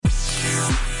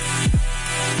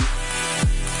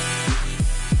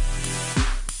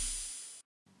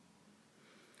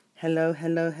Hello,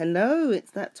 hello, hello.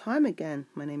 It's that time again.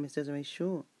 My name is Desiree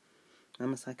Shaw.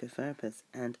 I'm a psychotherapist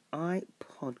and I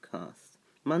podcast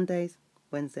Mondays,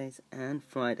 Wednesdays, and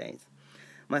Fridays.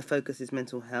 My focus is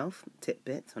mental health,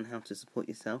 tidbits on how to support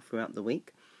yourself throughout the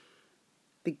week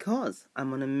because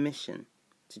I'm on a mission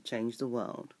to change the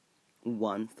world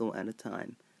one thought at a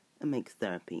time and make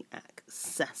therapy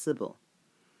accessible.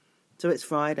 So it's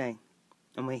Friday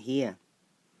and we're here.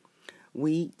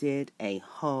 We did a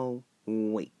whole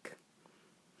week.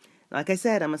 Like I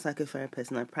said, I'm a psychotherapist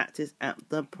and I practice at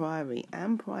the Priory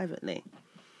and privately.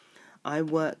 I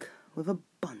work with a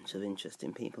bunch of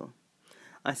interesting people.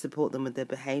 I support them with their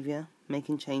behaviour,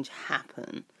 making change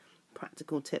happen,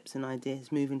 practical tips and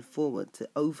ideas moving forward to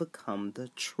overcome the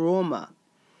trauma.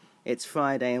 It's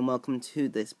Friday and welcome to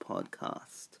this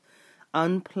podcast.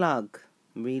 Unplug,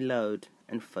 reload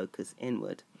and focus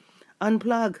inward.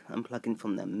 Unplugging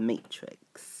from the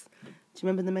Matrix. Do you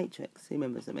remember the Matrix? Who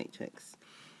remembers the Matrix?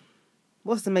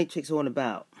 What's the Matrix all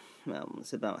about? Well,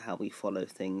 it's about how we follow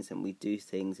things and we do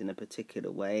things in a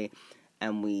particular way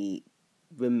and we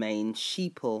remain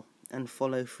sheeple and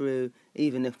follow through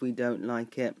even if we don't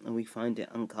like it and we find it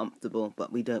uncomfortable,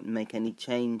 but we don't make any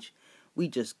change. We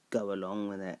just go along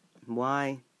with it.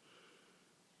 Why?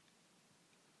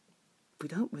 We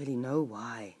don't really know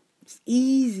why. It's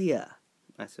easier,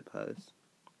 I suppose.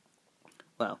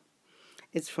 Well,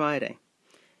 it's Friday.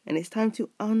 And it's time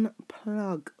to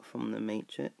unplug from the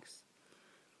Matrix.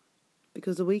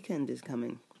 Because the weekend is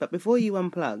coming. But before you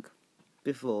unplug,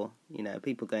 people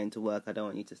going to work, I don't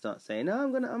want you to start saying, "Oh,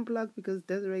 I'm going to unplug because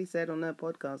Desiree said on her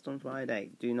podcast on Friday."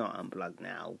 Do not unplug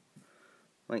now.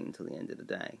 Wait until the end of the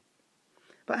day.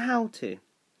 But how to?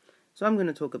 So I'm going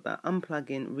to talk about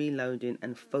unplugging, reloading,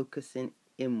 and focusing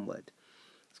inward.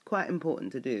 It's quite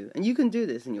important to do. And you can do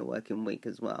this in your working week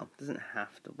as well. It doesn't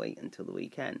have to wait until the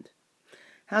weekend.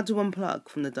 How to unplug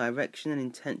from the direction and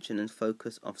intention and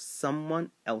focus of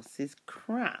someone else's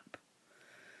crap.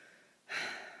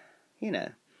 You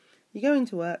go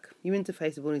into work, you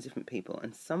interface with all these different people,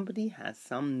 and somebody has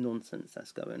some nonsense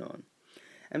that's going on.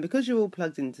 And because you're all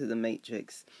plugged into the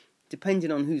Matrix,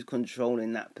 depending on who's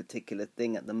controlling that particular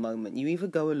thing at the moment, you either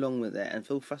go along with it and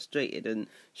feel frustrated and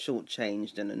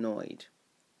shortchanged and annoyed.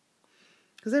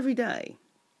 Because every day,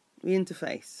 we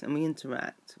interface and we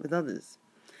interact with others.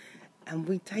 And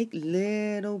we take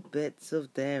little bits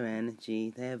of their energy,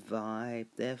 their vibe,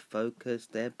 their focus,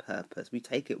 their purpose. We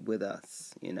take it with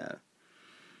us,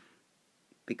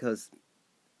 because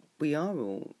we are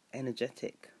all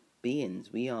energetic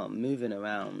beings. We are moving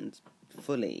around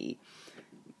fully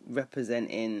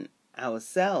representing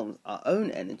ourselves, our own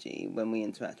energy when we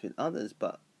interact with others.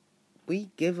 But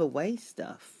we give away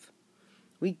stuff.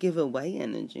 We give away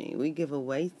energy. We give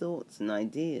away thoughts and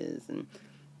ideas and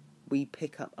we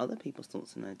pick up other people's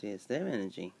thoughts and ideas, their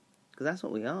energy, because that's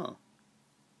what we are.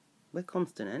 We're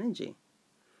constant energy.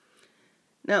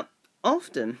 Now,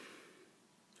 often,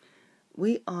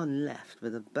 we are left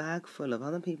with a bag full of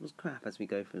other people's crap as we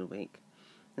go through the week.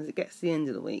 As it gets to the end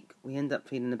of the week, we end up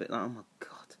feeling a bit like, oh my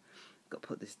God, I've got to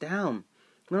put this down.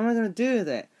 What am I going to do with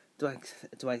it?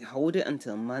 Do I hold it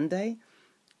until Monday?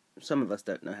 Some of us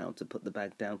don't know how to put the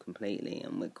bag down completely,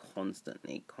 and we're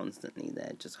constantly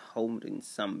there just holding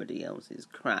somebody else's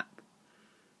crap.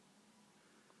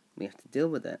 We have to deal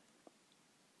with it.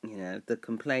 The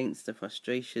complaints, the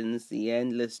frustrations, the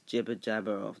endless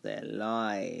jibber-jabber of their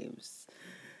lives.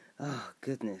 Oh,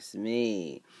 goodness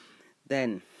me.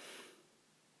 Then,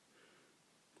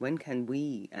 when can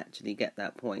we actually get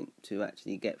that point to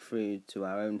actually get through to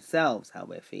our own selves how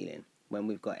we're feeling? When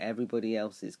we've got everybody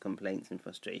else's complaints and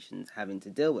frustrations having to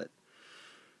deal with.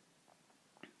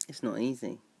 It's not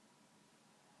easy.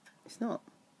 It's not.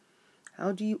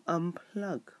 How do you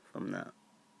unplug from that?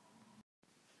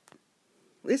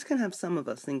 This can have some of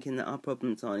us thinking that our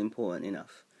problems aren't important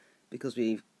enough because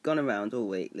we've gone around all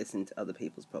week listening to other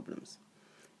people's problems.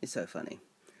 It's so funny.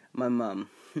 My mum,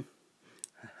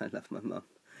 I love my mum.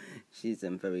 She's a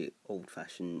very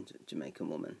old-fashioned Jamaican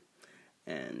woman.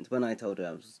 And when I told her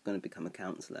I was going to become a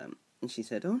counsellor, and she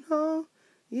said, "Oh no,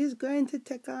 he's going to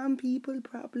take on people's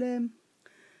problem."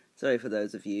 Sorry for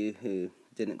those of you who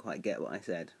didn't quite get what I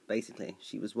said. Basically,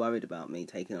 she was worried about me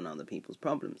taking on other people's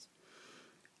problems.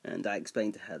 And I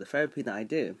explained to her the therapy that I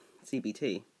do,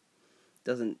 CBT,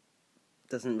 doesn't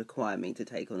require me to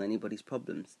take on anybody's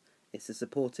problems. It's a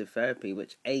supportive therapy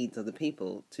which aids other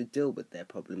people to deal with their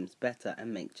problems better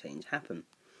and make change happen.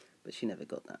 But she never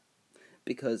got that.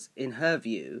 Because in her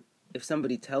view, if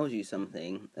somebody tells you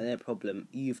something, their problem,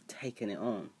 you've taken it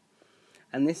on.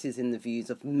 And this is in the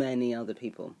views of many other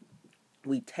people.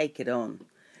 We take it on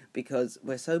because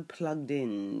we're so plugged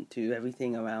in to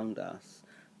everything around us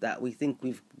that we think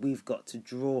we've got to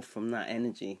draw from that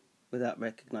energy without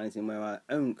recognizing where our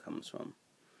own comes from.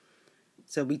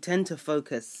 So we tend to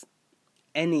focus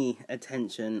any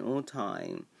attention or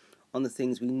time on the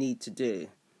things we need to do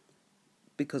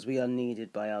because we are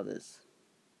needed by others.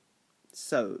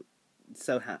 So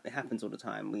it happens all the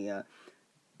time.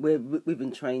 We've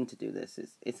been trained to do this.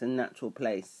 It's a natural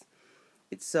place.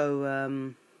 It's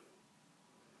so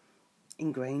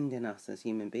ingrained in us as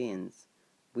human beings.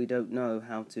 We don't know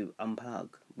how to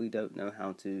unplug. We don't know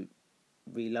how to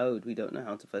reload. We don't know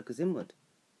how to focus inward.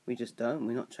 We just don't.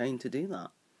 We're not trained to do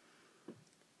that.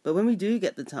 But when we do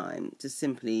get the time to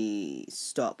simply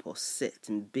stop or sit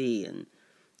and be and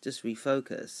just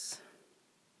refocus,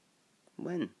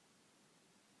 when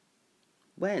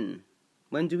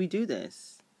do we do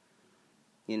this?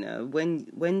 You know,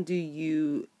 when do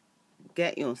you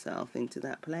get yourself into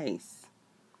that place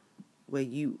where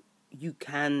you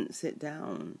can sit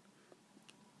down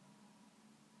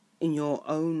in your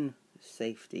own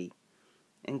safety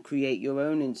and create your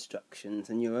own instructions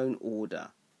and your own order,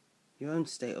 your own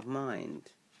state of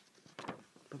mind?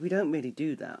 But we don't really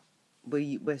do that.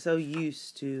 We're so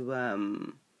used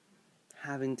to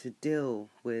having to deal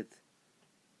with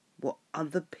what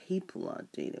other people are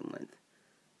dealing with.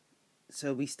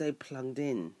 So we stay plugged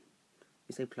in.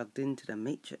 We stay plugged into the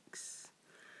matrix.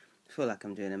 I feel like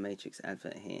I'm doing a Matrix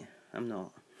advert here. I'm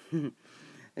not.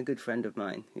 A good friend of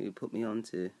mine who put me on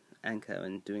to Anchor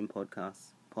and doing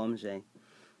podcasts, Pomje,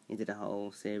 he did a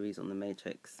whole series on the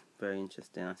Matrix. Very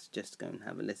interesting. I suggest go and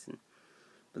have a listen.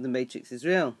 But the Matrix is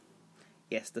real.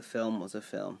 Yes, the film was a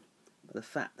film. But the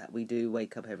fact that we do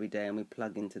wake up every day and we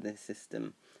plug into this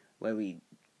system where we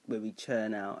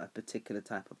churn out a particular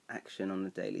type of action on a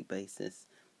daily basis,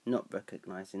 not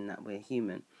recognizing that we're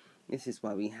human. This is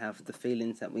why we have the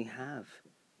feelings that we have.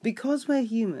 Because we're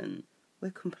human,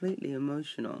 we're completely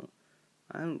emotional.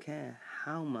 I don't care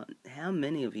how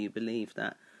many of you believe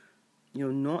that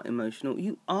you're not emotional.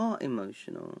 You are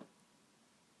emotional.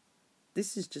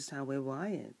 This is just how we're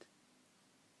wired.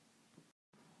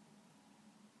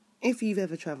 If you've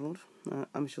ever travelled,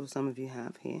 I'm sure some of you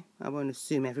have here. I won't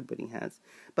assume everybody has.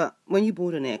 But when you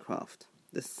board an aircraft,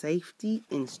 the safety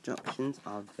instructions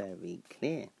are very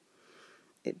clear.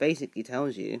 It basically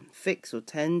tells you, fix or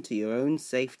tend to your own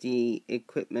safety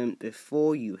equipment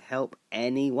before you help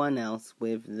anyone else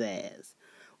with theirs.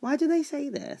 Why do they say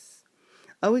this?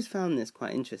 I always found this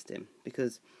quite interesting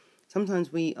because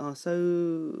sometimes we are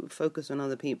so focused on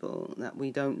other people that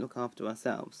we don't look after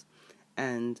ourselves.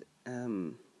 And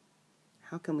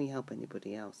how can we help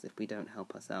anybody else if we don't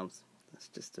help ourselves? That's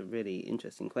just a really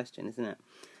interesting question, isn't it?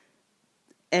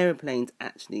 Aeroplanes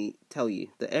actually tell you.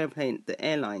 Airplanes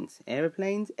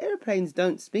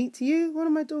don't speak to you. What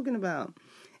am I talking about?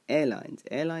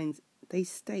 Airlines, they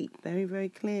state very, very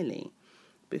clearly,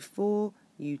 before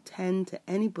you tend to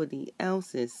anybody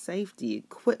else's safety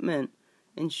equipment,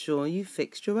 ensure you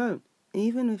fixed your own,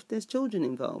 even if there's children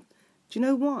involved. Do you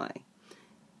know why?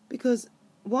 Because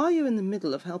while you're in the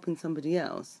middle of helping somebody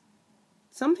else,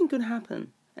 something could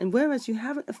happen. And whereas you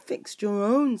haven't fixed your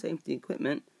own safety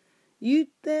equipment, you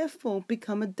therefore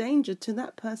become a danger to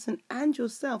that person and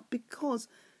yourself because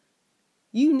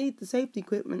you need the safety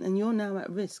equipment and you're now at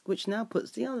risk, which now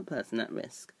puts the other person at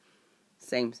risk.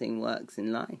 Same thing works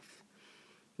in life.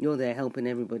 You're there helping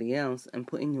everybody else and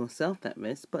putting yourself at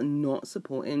risk, but not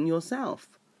supporting yourself.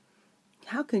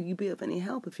 How can you be of any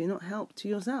help if you're not help to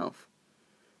yourself?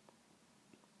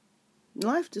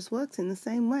 Life just works in the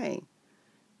same way.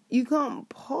 You can't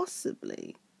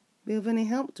possibly be of any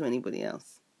help to anybody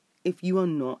else if you are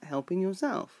not helping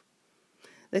yourself.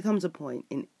 There comes a point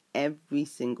in every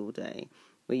single day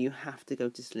where you have to go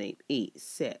to sleep, eat,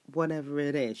 sit, whatever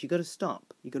it is. You got to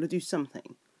stop. You got to do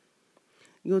something.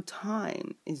 Your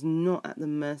time is not at the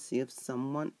mercy of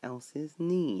someone else's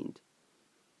need.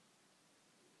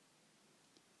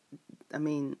 I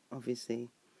mean, obviously,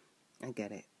 I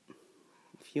get it.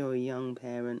 If you're a young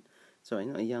parent,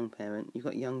 you've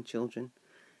got young children,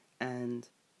 and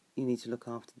you need to look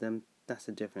after them, that's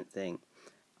a different thing.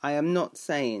 I am not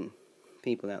saying,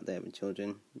 people out there with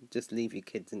children, just leave your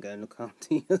kids and go and look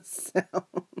after yourself.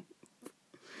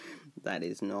 That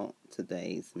is not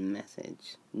today's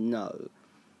message. No.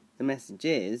 The message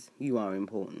is, you are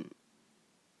important.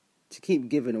 To keep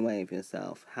giving away of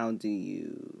yourself, how do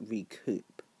you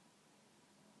recoup?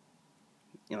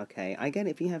 Okay, I get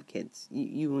it. If you have kids,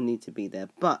 you will need to be there.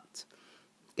 But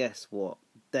guess what?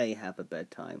 They have a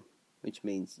bedtime, which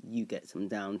means you get some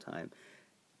downtime.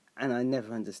 And I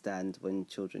never understand when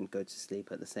children go to sleep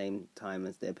at the same time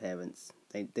as their parents.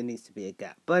 There needs to be a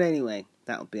gap. But anyway,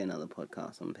 that'll be another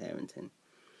podcast on parenting.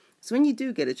 So when you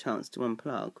do get a chance to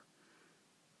unplug,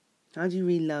 How do you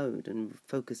reload and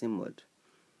focus inward?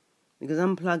 Because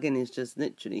unplugging is just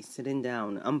literally sitting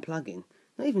down, unplugging.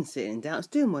 Not even sitting down, it's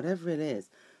doing whatever it is.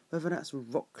 Whether that's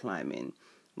rock climbing,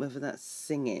 whether that's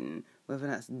singing, whether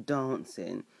that's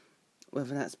dancing,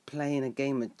 whether that's playing a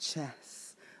game of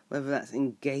chess, whether that's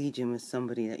engaging with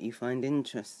somebody that you find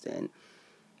interesting.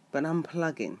 But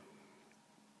unplugging,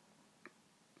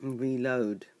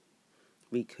 reload,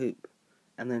 recoup,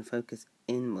 and then focus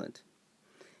inward.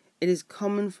 It is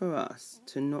common for us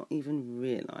to not even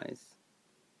realise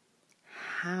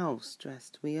how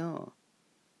stressed we are,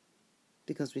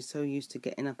 because we're so used to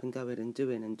getting up and going and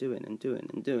doing.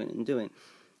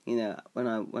 You know,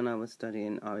 when I was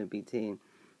studying RABT,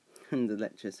 and the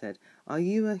lecturer said, "Are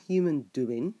you a human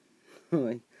doing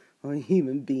or a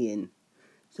human being?"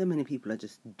 So many people are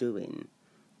just doing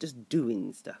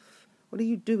stuff. What are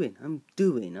you doing? I'm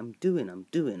doing.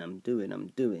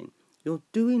 You're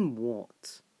doing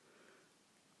what?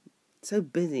 So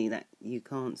busy that you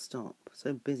can't stop.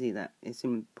 So busy that it's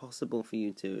impossible for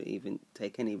you to even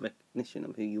take any recognition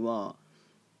of who you are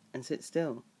and sit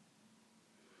still.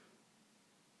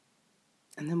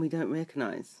 And then we don't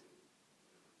recognise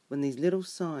when these little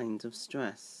signs of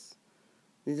stress,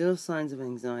 these little signs of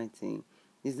anxiety,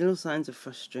 these little signs of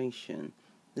frustration,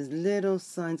 these little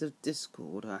signs of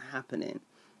discord are happening,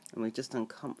 and we're just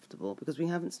uncomfortable because we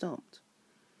haven't stopped.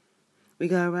 We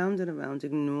go around and around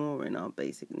ignoring our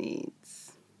basic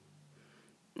needs.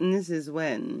 And this is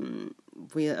when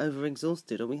we are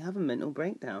overexhausted, or we have a mental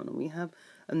breakdown, or we have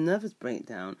a nervous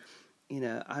breakdown. You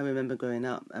know, I remember growing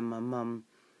up and my mum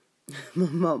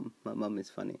is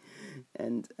funny,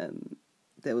 and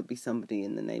there would be somebody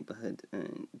in the neighbourhood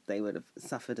and they would have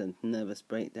suffered a nervous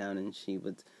breakdown, and she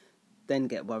would then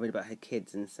get worried about her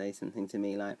kids and say something to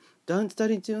me like, "Don't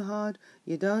study too hard,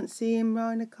 you don't see him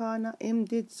round the corner, him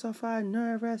did suffer a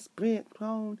nervous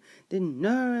breakdown, the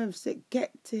nerves that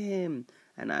get to him."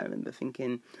 And I remember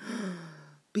thinking,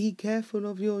 be careful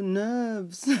of your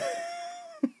nerves.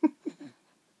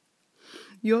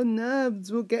 Your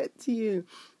nerves will get to you.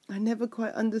 I never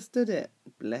quite understood it.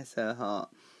 Bless her heart.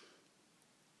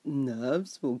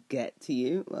 Nerves will get to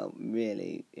you? Well,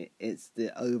 really, it's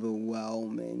the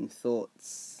overwhelming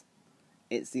thoughts.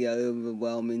 It's the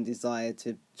overwhelming desire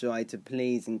to try to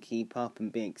please and keep up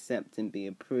and be accepted and be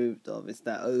approved of. It's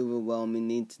that overwhelming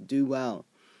need to do well.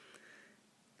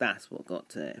 That's what got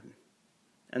to him.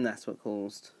 And that's what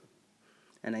caused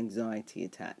an anxiety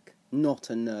attack, not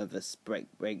a nervous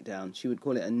breakdown. She would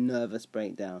call it a nervous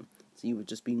breakdown. So you would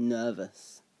just be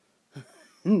nervous.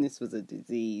 And this was a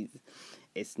disease.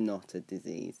 It's not a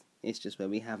disease. It's just where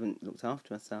we haven't looked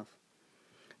after ourselves.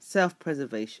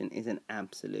 Self-preservation is an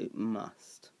absolute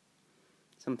must.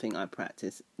 Something I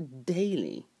practice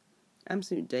daily.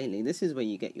 Absolute daily. This is where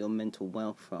you get your mental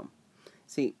wealth from.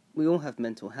 See, we all have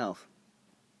mental health.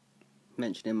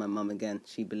 Mentioning my mum again,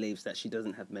 she believes that she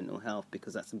doesn't have mental health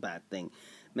because that's a bad thing.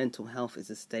 Mental health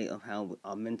is a state of how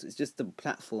our mental... It's just a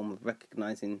platform of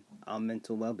recognising our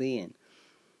mental well-being.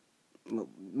 Well,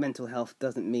 mental health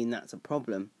doesn't mean that's a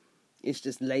problem. It's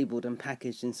just labelled and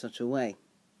packaged in such a way.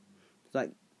 It's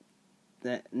like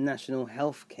the National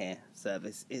Health Care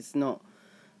Service. It's not...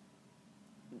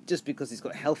 Just because it's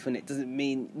got health in it doesn't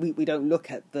mean... We don't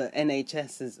look at the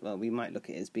NHS as... Well, we might look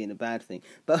at it as being a bad thing.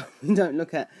 But we don't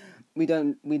look at... We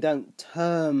don't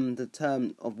term the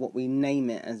term of what we name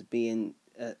it as being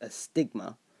a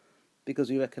stigma, because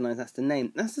we recognise that's the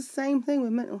name. That's the same thing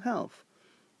with mental health.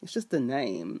 It's just a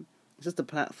name. It's just a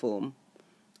platform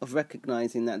of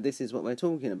recognising that this is what we're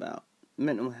talking about.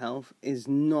 Mental health is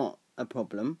not a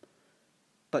problem,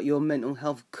 but your mental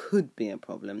health could be a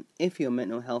problem if your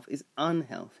mental health is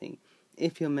unhealthy,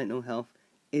 if your mental health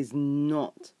is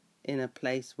not in a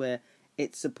place where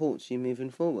it supports you moving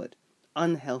forward.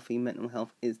 Unhealthy mental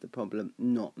health is the problem,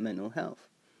 not mental health.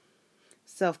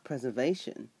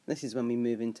 Self-preservation. This is when we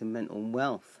move into mental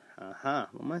wealth. Aha,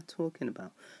 what am I talking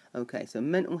about? Okay, so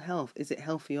mental health, is it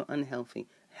healthy or unhealthy?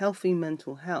 Healthy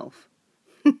mental health.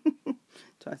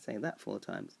 Try to say that 4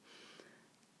 times.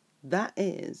 That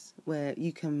is where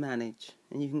you can manage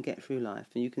and you can get through life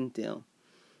and you can deal.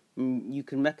 You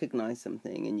can recognise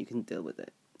something and you can deal with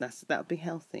it. That would be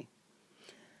healthy.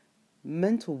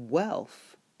 Mental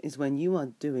wealth is when you are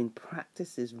doing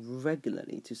practices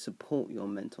regularly to support your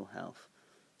mental health,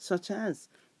 such as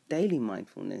daily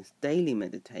mindfulness, daily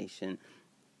meditation,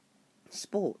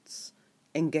 sports,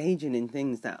 engaging in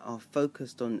things that are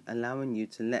focused on allowing you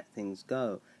to let things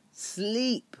go,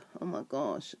 sleep, oh my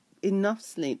gosh, enough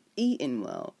sleep, eating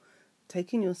well,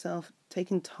 taking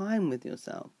time with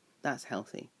yourself, that's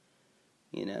healthy.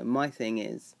 You know, my thing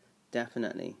is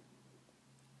definitely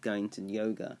going to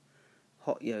yoga,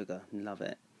 hot yoga, love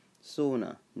it.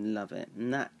 Sauna, love it.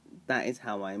 And that is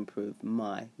how I improve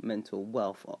my mental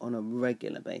wealth on a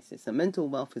regular basis. So mental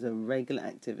wealth is a regular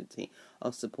activity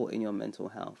of supporting your mental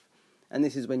health. And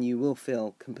this is when you will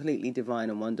feel completely divine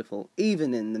and wonderful,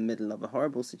 even in the middle of a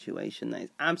horrible situation that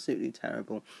is absolutely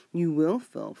terrible. You will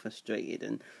feel frustrated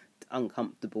and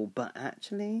uncomfortable, but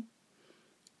actually,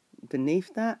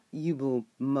 beneath that, you will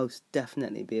most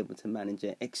definitely be able to manage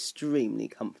it extremely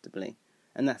comfortably.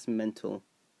 And that's mental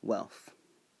wealth.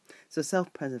 So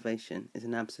self-preservation is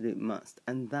an absolute must,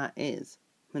 and that is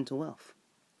mental wealth.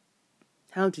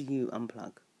 How do you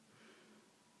unplug?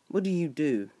 What do you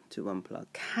do to unplug?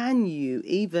 Can you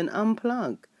even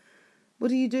unplug? What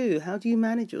do you do? How do you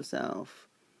manage yourself?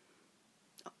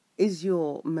 Is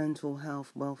your mental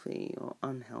health wealthy or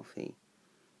unhealthy?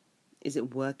 Is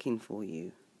it working for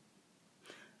you?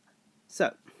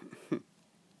 So,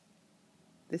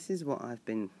 this is what I've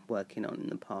been working on in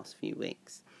the past few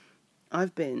weeks.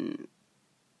 I've been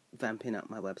vamping up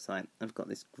my website. I've got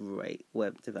this great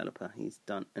web developer. He's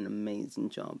done an amazing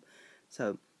job.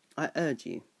 So, I urge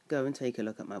you, go and take a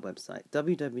look at my website,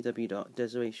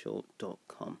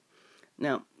 www.desireeshaw.com.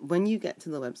 Now, when you get to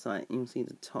the website, you'll see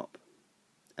the top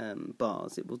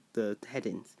bars, the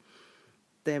headings.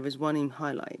 There is one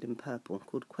highlighted in purple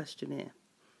called questionnaire.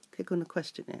 Click on the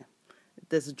questionnaire.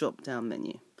 There's a drop-down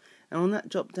menu. And on that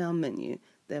drop-down menu,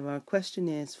 there are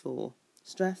questionnaires for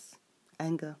stress,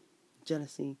 anger,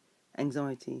 jealousy,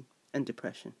 anxiety, and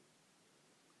depression.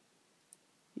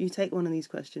 You take one of these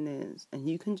questionnaires and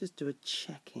you can just do a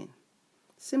check-in.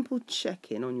 Simple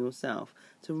check-in on yourself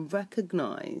to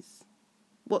recognise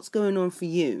what's going on for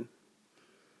you.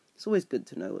 It's always good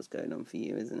to know what's going on for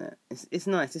you, isn't it? It's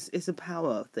nice. It's a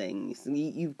power thing.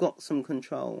 You've got some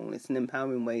control. It's an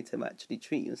empowering way to actually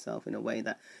treat yourself in a way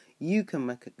that you can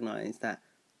recognise that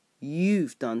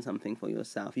you've done something for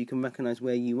yourself. You can recognise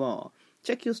where you are.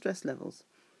 Check your stress levels.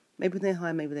 Maybe they're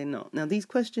high, maybe they're not. Now, these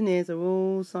questionnaires are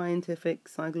all scientific,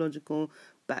 psychological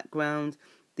background.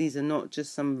 These are not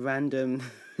just some random...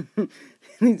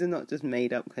 These are not just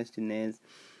made-up questionnaires.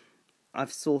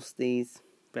 I've sourced these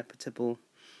reputable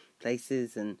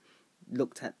places and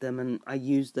looked at them, and I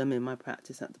use them in my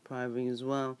practice at the Priory as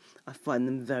well. I find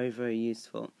them very, very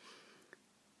useful.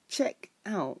 Check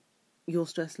out your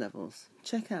stress levels.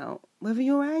 Check out whether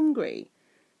you're angry.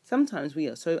 Sometimes we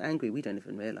are so angry we don't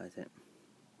even realise it.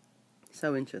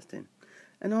 So interesting.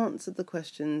 And answer the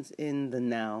questions in the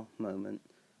now moment.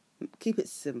 Keep it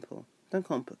simple. Don't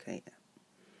complicate it.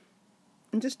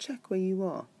 And just check where you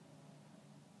are.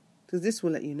 Because this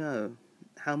will let you know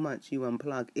how much you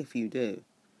unplug if you do.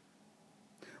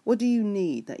 What do you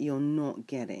need that you're not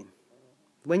getting?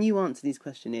 When you answer these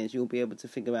questionnaires, you'll be able to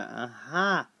figure out,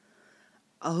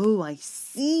 I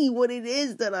see what it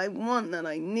is that I want, that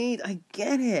I need. I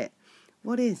get it.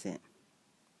 What is it?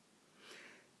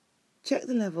 Check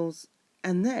the levels,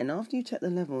 and then after you check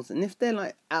the levels, and if they're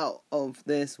like out of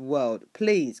this world,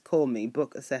 please call me,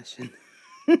 book a session.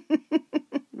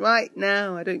 Right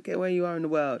now, I don't care where you are in the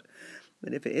world.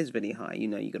 But if it is really high,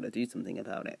 you've got to do something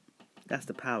about it. That's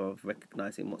the power of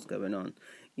recognising what's going on.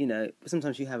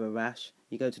 Sometimes you have a rash,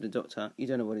 you go to the doctor, you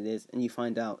don't know what it is, and you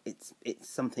find out it's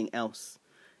something else.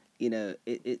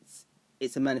 It's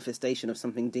a manifestation of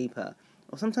something deeper.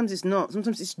 Or sometimes it's not.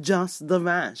 Sometimes it's just the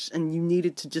rash, and you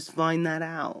needed to just find that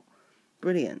out.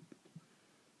 Brilliant.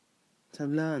 So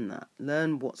learn that.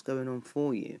 Learn what's going on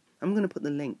for you. I'm going to put the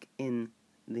link in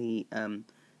the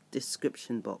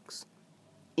description box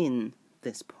in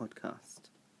this podcast.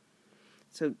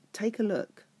 So take a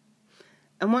look.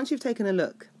 And once you've taken a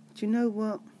look, do you know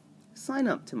what? Sign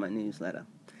up to my newsletter.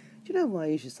 Do you know why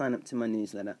you should sign up to my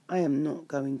newsletter? I am not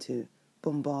going to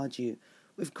bombard you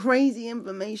with crazy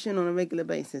information on a regular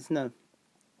basis. No.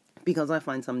 Because I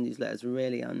find some newsletters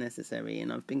really unnecessary,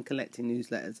 and I've been collecting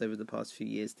newsletters over the past few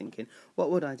years thinking,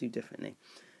 what would I do differently?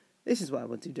 This is what I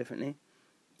would do differently.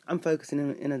 I'm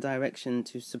focusing in a direction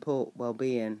to support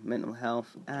well-being, mental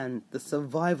health, and the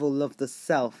survival of the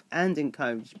self, and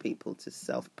encourage people to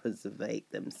self-preserve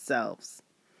themselves.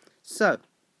 So,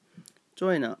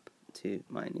 join up to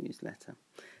my newsletter.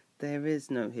 There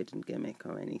is no hidden gimmick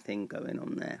or anything going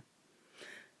on there.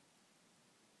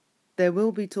 There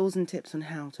will be tools and tips on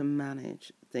how to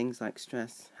manage things like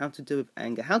stress, how to deal with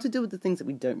anger, how to deal with the things that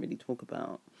we don't really talk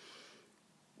about.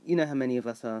 You know how many of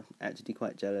us are actually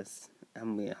quite jealous,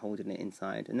 and we're holding it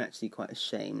inside, and actually quite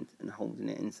ashamed and holding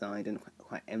it inside, and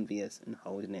quite envious and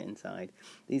holding it inside.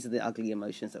 These are the ugly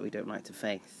emotions that we don't like to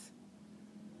face.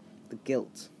 The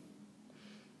guilt.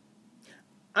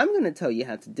 I'm going to tell you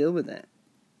how to deal with it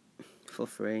for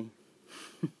free.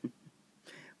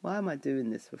 Why am I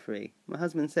doing this for free? My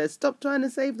husband says, stop trying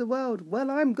to save the world. Well,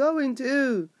 I'm going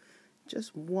to.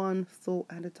 just one thought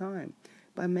at a time,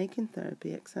 by making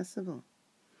therapy accessible.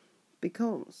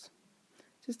 Because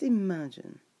just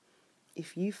imagine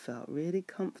if you felt really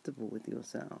comfortable with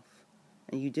yourself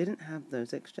and you didn't have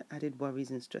those extra added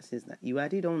worries and stresses that you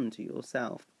added on to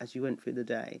yourself as you went through the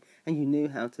day, and you knew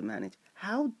how to manage,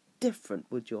 how different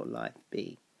would your life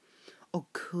be? Or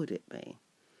could it be?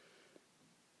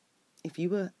 If you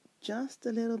were just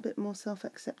a little bit more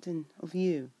self-accepting of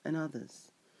you and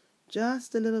others,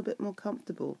 just a little bit more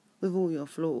comfortable with all your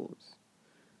flaws,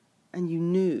 and you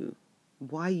knew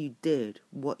why you did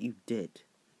what you did,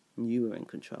 and you were in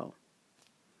control.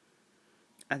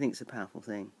 I think it's a powerful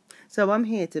thing. So I'm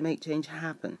here to make change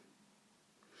happen.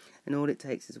 And all it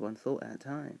takes is one thought at a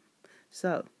time.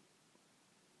 So,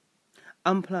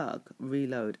 unplug,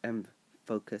 reload, and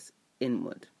focus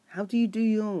inward. How do you do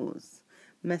yours?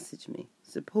 Message me.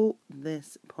 Support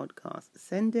this podcast.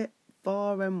 Send it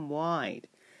far and wide.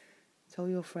 Tell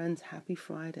your friends Happy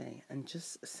Friday and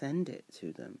just send it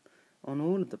to them on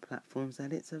all of the platforms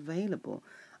that it's available.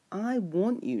 I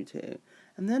want you to.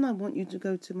 And then I want you to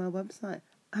go to my website.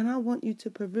 And I want you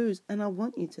to peruse, and I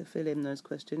want you to fill in those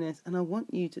questionnaires, and I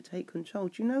want you to take control.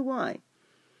 Do you know why?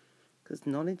 Because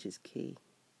knowledge is key.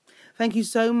 Thank you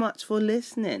so much for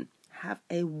listening. Have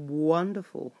a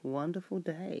wonderful, wonderful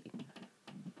day.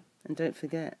 And don't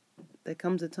forget, there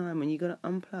comes a time when you got to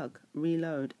unplug,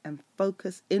 reload, and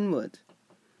focus inward.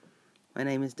 My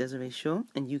name is Desiree Shaw,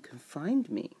 and you can find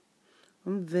me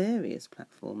on various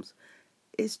platforms.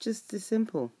 It's just this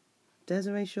simple.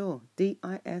 Desiree Shaw,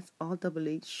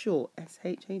 DISREE Shaw,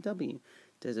 SHAW,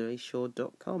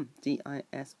 DesireeShaw.com,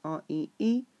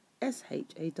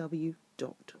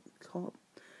 DISREESHAW.com.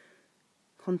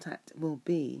 Contact will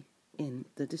be in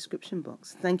the description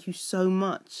box. Thank you so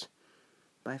much.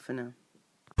 Bye for now.